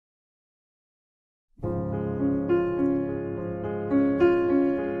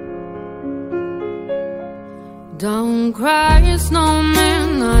Don't cry,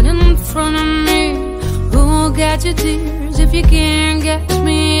 snowman, not in front of me. Who'll catch your tears if you can't catch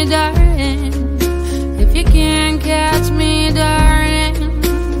me, darling? If you can't catch me, darling.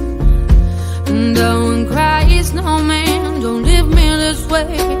 Don't cry, snowman, don't leave me this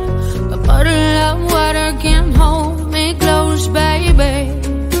way. A bottle of water can't hold me close, baby.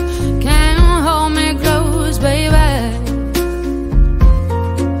 Can't hold me close, baby.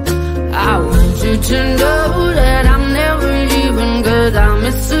 I want you to know that I'm never leaving, 'cause I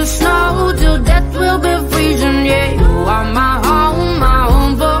miss the snow till death will be freezing. Yeah, you are my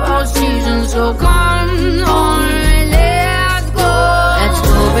home for all seasons. So come on, let's go. Let's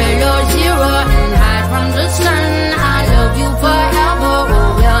go below zero and hide from the sun. I love you forever,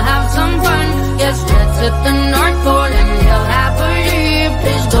 oh, we'll have some fun. Yes, let's hit the North Pole and live happily.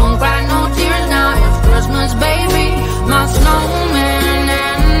 Please don't cry no tears now, it's Christmas, baby. My snowman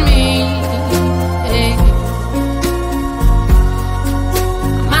and me, hey.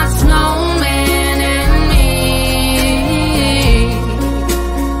 My snowman and me,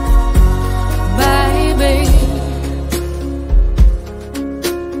 baby.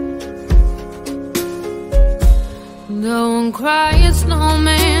 Don't cry,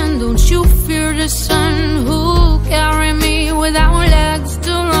 snowman, don't you fear the sun. Who'll carry me without legs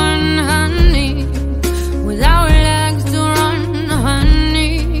to run, honey? Without legs to run,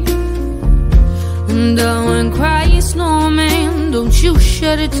 honey. Don't cry, snowman, don't you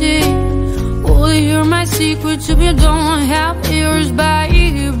shed a tear. Oh, hear my secrets if you don't have ears,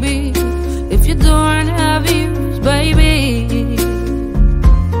 baby. If you don't have ears, baby.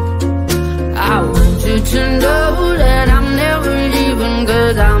 I want you to know that I'm never leaving,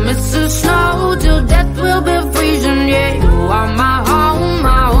 'cause I miss the snow till death will be freezing. Yeah, you are my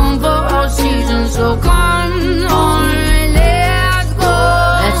home for all seasons. So come on, let's go.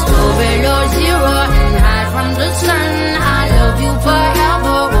 Let's go below zero and hide from the sun. I love you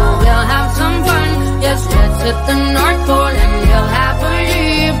forever, oh, we'll have some fun. Yes, let's hit the North Pole and live happily.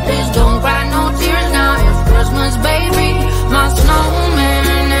 Please don't cry no tears now, it's Christmas, baby. My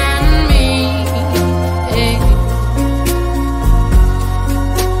snowman and me, hey.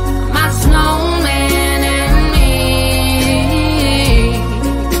 My snowman and me,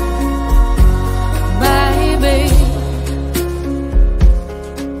 baby.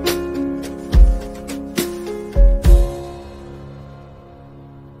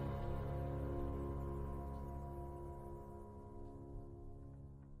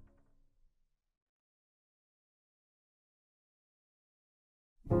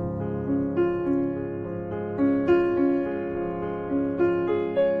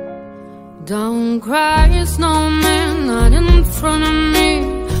 Don't cry, snowman, not in front of me.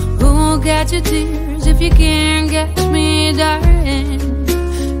 Who'll catch your tears if you can't catch me, darling?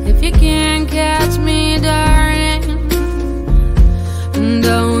 If you can't catch me, darling.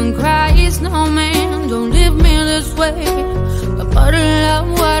 Don't cry, snowman, don't leave me this way. A bottle of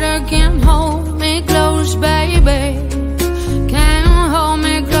water can't hold me close, baby. Can't hold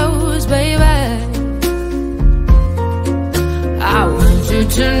me close, baby. I want you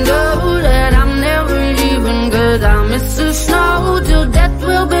to know that I'm never leaving, 'cause I miss the snow till death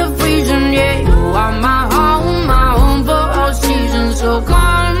will be freezing. Yeah, you are my home for all seasons. So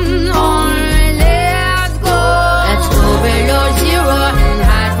come on, let's go. Let's go below zero and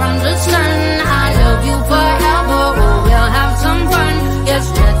hide from the sun. I love you forever, oh, we'll have some fun. Yes,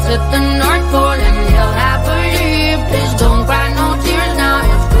 let's hit the North Pole and live happily. Please don't cry no tears now,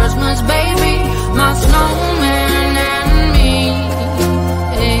 it's Christmas, baby. My snowman and me,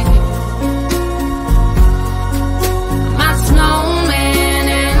 hey. My snowman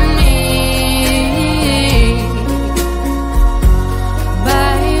and me,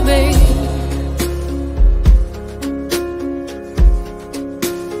 baby.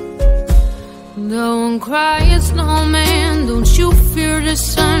 Don't cry, snowman, don't you fear the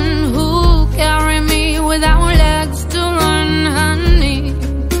sun. Who'll carry me without legs to run, honey?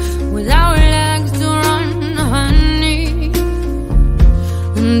 Without legs to run, honey.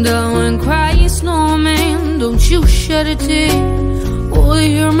 Don't cry, snowman, don't you shed a tear. Oh,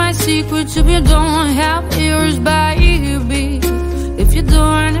 hear my secrets if you don't have ears, baby. If you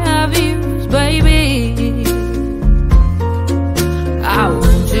don't have ears, baby. I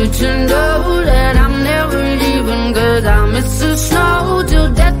want you to know that I'm never leaving, 'cause I miss the snow till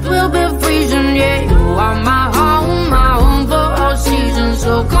death will be freezing. Yeah, you are my home for all seasons.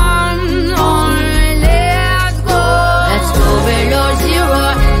 So come on, let's go. Let's go below zero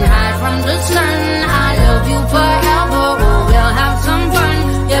and hide from the sun. I love you forever, oh, we'll have some fun.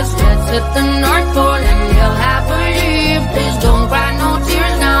 Yes, let's hit the North Pole and live happily. Please don't cry no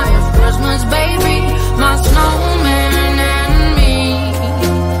tears now, it's Christmas, baby. My snowman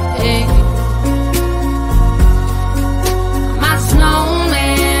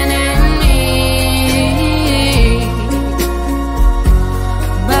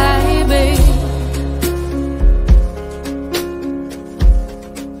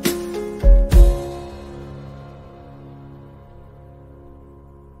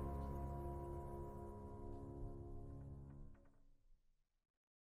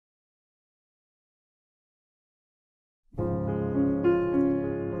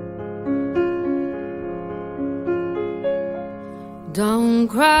Don't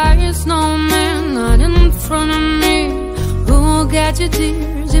cry, snowman, not in front of me. Who'll catch your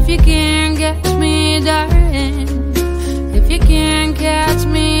tears if you can't catch me, darling? If you can't catch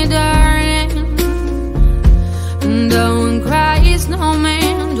me, darling. Don't cry,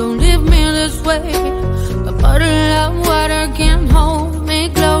 snowman, don't leave me this way. A bottle of water can't hold me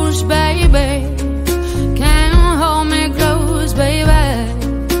close, baby. Can't hold me close, baby.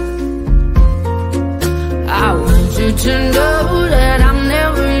 I want you to know that I'm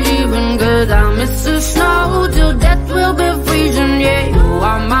never leaving, 'cause I miss the snow till death will be freezing. Yeah, you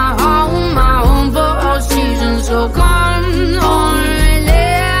are my home for all seasons. So come on,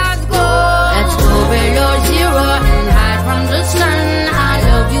 let's go. Let's go below zero and hide from the sun. I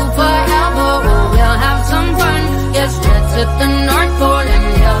love you forever, oh, we'll have some fun. Yes, let's hit the North Pole and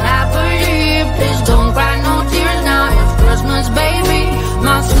live happily. Please don't cry no tears now, it's Christmas, baby.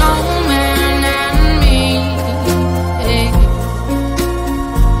 My snowman and me, hey.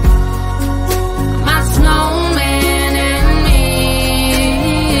 My snowman and me,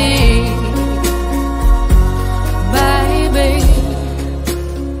 baby.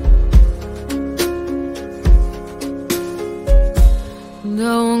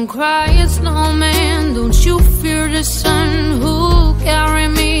 Don't cry, snowman, don't you fear the sun. Who'll carry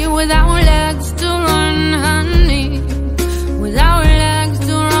me without legs to run, honey? Without legs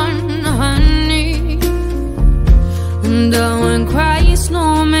to run, honey. Don't cry,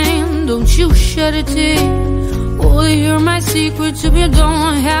 snowman, don't you shed a tear. Oh, hear my secrets if you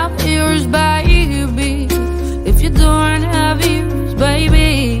don't have ears, baby. If you don't have ears,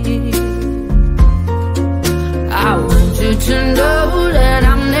 baby. I want you to know that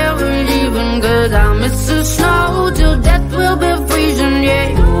I'm never leaving, 'cause I miss the snow till death will be freezing. Yeah,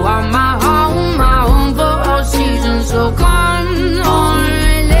 you are my home for all seasons. So come on,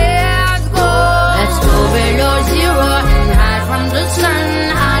 let's go. Let's go below zero and hide from the sun.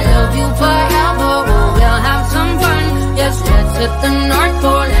 I love you forever, oh, we'll have some fun. Yes, let's hit the North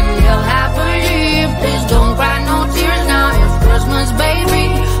Pole and live happily. Please don't cry no tears now, it's Christmas, baby.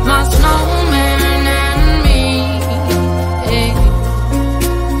 My snowman and me, hey.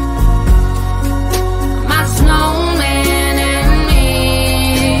 My snowman and me,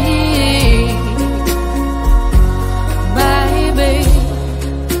 baby.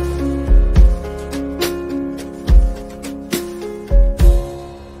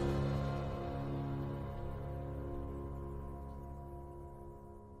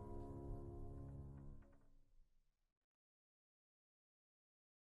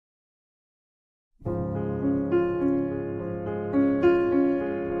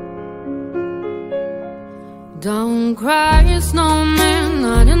 Don't cry, snowman,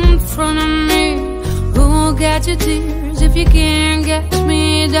 not in front of me. Who'll catch your tears if you can't catch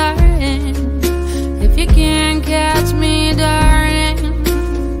me, darling? If you can't catch me, darling.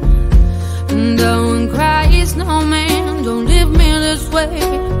 Don't cry, snowman, don't leave me this way.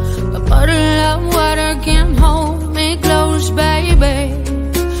 A bottle of water can't hold me close, baby.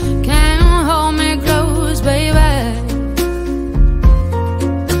 Can't hold me close, baby.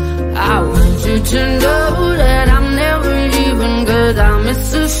 I want you to know that I'm never leaving, 'cause I miss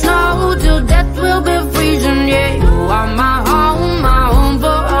the snow till death will be freezing. Yeah, you are my home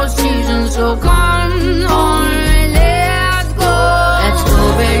for all seasons. So come on, let's go. Let's go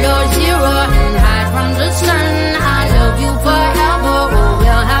below zero and hide from the sun. I love you forever, oh,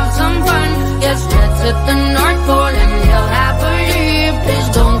 we'll have some fun. Yes, let's hit the North Pole and live happily. Please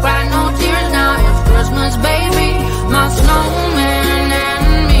don't cry no tears now, it's Christmas, baby. My snowman and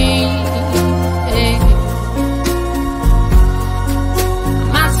me, hey.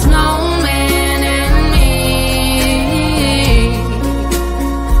 My snowman and me,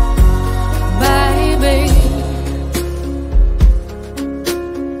 baby.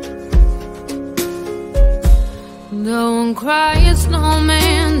 Don't cry,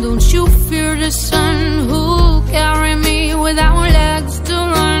 snowman, don't you fear the sun. Who'll carry me without legs to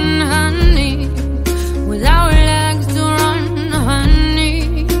run, honey? Without legs to run, honey.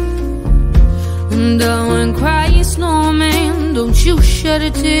 Don't cry, snowman, don't you shed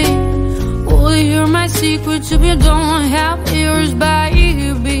a tear. Oh, hear my secrets if you don't have ears,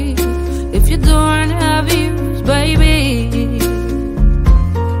 baby. If you don't have ears, baby.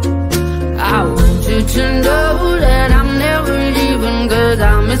 I want you to know that I'm never leaving, 'cause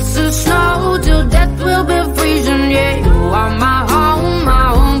I miss the snow till death will be freezing. Yeah, you are my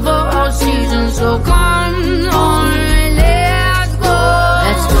home for all seasons. So come on, let's go.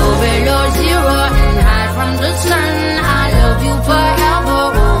 Let's go below zero and hide from the sun. I love you forever,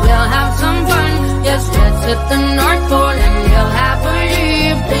 oh, we'll have some fun. Yes, let's hit the North Pole and live happily.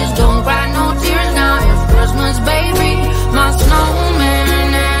 Please don't cry no tears now, it's Christmas, baby. My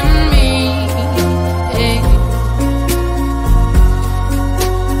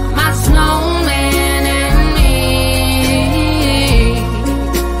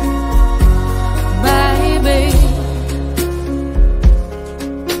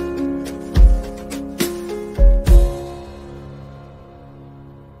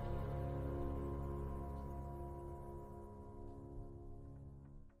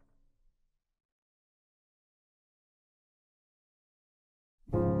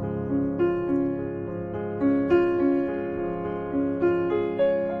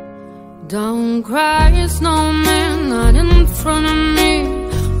Don't cry, snowman, not in front of me.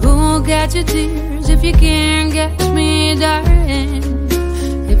 Who'll catch your tears if you can't catch me, darling?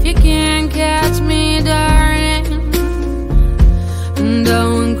 If you can't catch me, darling.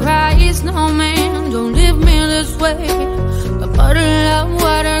 Don't cry, snowman, don't leave me this way. A puddle of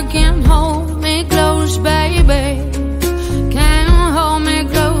water can't hold me close, baby. Can't hold me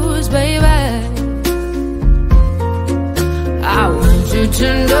close, baby. I want you to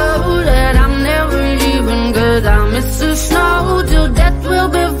know that I'm never leaving, 'cause I miss the snow till death will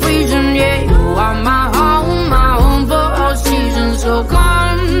be freezing. Yeah, you are my home for all seasons. So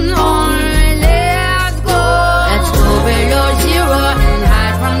come on, let's go. Let's go below zero and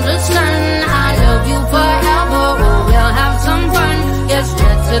hide from the sun. I love you forever, oh, we'll have some fun. Yes,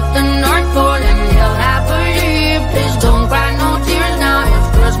 let's hit the North Pole and live happily. Please don't cry no tears now, it's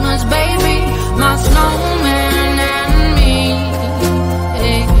Christmas, baby. My snowman and me,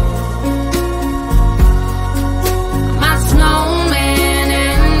 hey. My snowman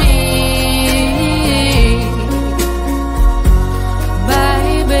and me,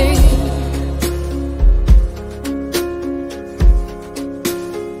 baby.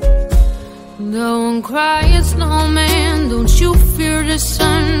 Don't cry, snowman, don't you fear the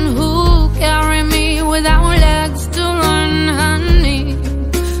sun. Who'll carry me without legs to run, honey?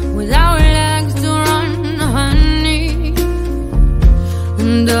 Without legs to run, honey.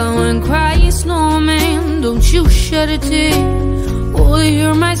 Don't cry, snowman, don't you shed a tear. Oh,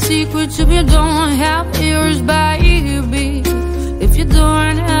 hear my secrets if you don't have ears, baby. If you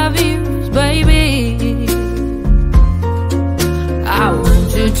don't have ears, baby. I want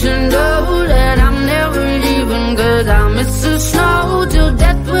you to know that I'm never leaving, 'cause I miss the snow till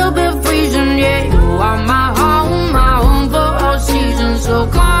death will be freezing. Yeah, you are my home for all seasons. So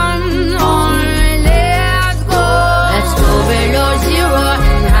come on, let's go. Let's go below zero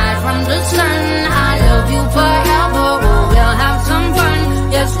and hide from the sun. I love you forever, oh, we'll have some fun.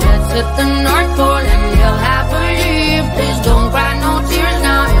 Yes, let's hit the North Pole and live happily. Please don't cry no tears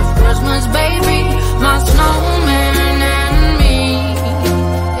now, it's Christmas, baby. My snowman and me,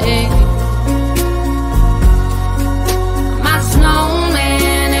 hey. My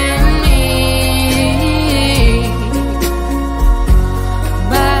snowman and me,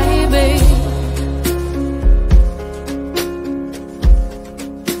 baby.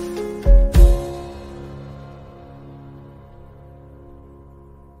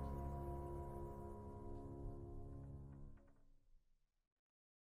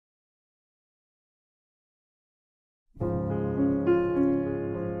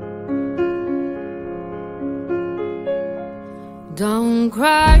 Don't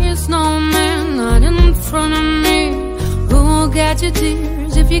cry, snowman, not in front of me. Who'll catch your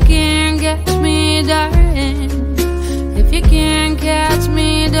tears if you can't catch me, darling? If you can't catch me,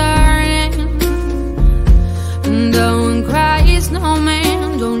 darling. Don't cry,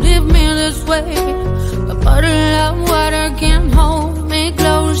 snowman, don't leave me this way. A puddle of water can't hold me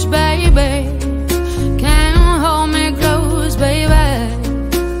close, baby. Can't hold me close, baby.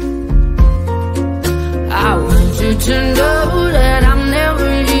 I want you to know that I'm never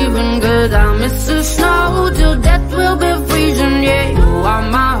leaving, 'cause I miss the snow till death will be freezing. Yeah, you are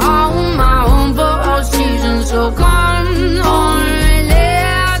my home for all seasons. So come on,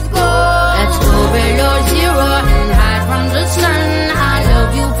 let's go. Let's go below zero and hide from the sun. I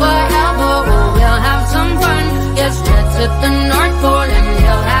love you forever, oh, we'll have some fun. Yes, let's hit the North Pole and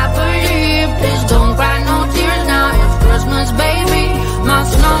live happily. Please don't cry no tears now, it's Christmas, baby. My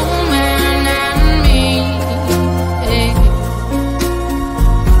snowman and me, hey.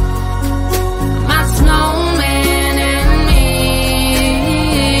 My snowman and me,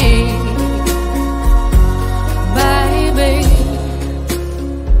 baby.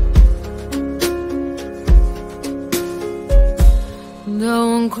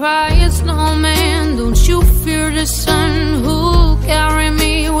 Don't cry, snowman, don't you fear the sun. Who'll carry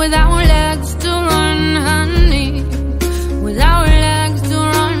me without legs to run, honey? Without legs to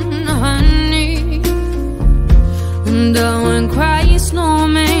run, honey. Don't cry,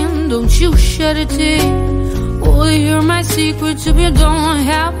 snowman, don't you shed a tear. Oh, hear my secrets if you don't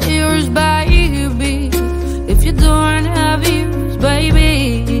have ears, baby. If you don't have ears, baby.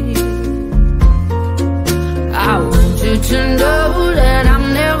 I want you to know that I'm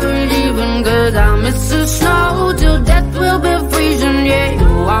never leaving, 'cause I miss the snow till death will be freezing. Yeah,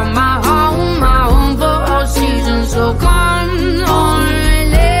 you are my home for all seasons. So come on,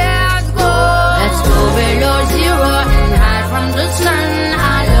 let's go. Let's go below zero and hide from the sun.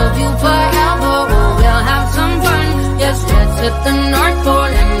 I love you forever, oh, we'll have some fun. Yes, let's hit the North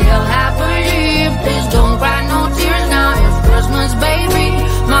Pole and live happily. Please don't cry no tears now, it's Christmas, baby.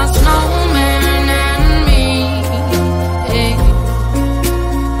 My snowman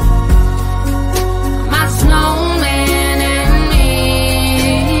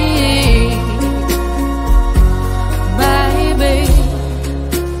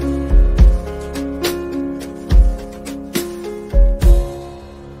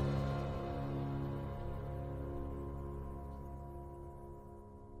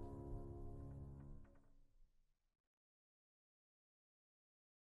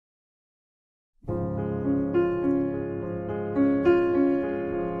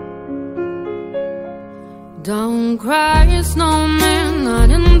Don't cry, snowman, not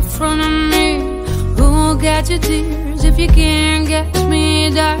in front of me. Who'll catch your tears if you can't catch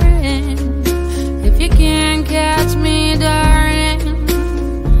me, darling? If you can't catch me, darling.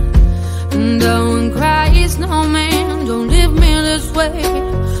 Don't cry, snowman, don't leave me this way.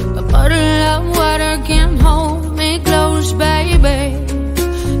 A bottle of water can't hold me close, baby.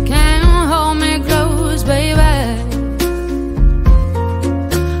 Can't hold me close, baby.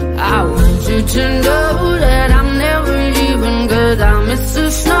 I want you to know that I'm never leaving, 'cause I miss the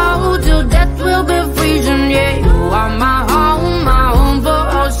snow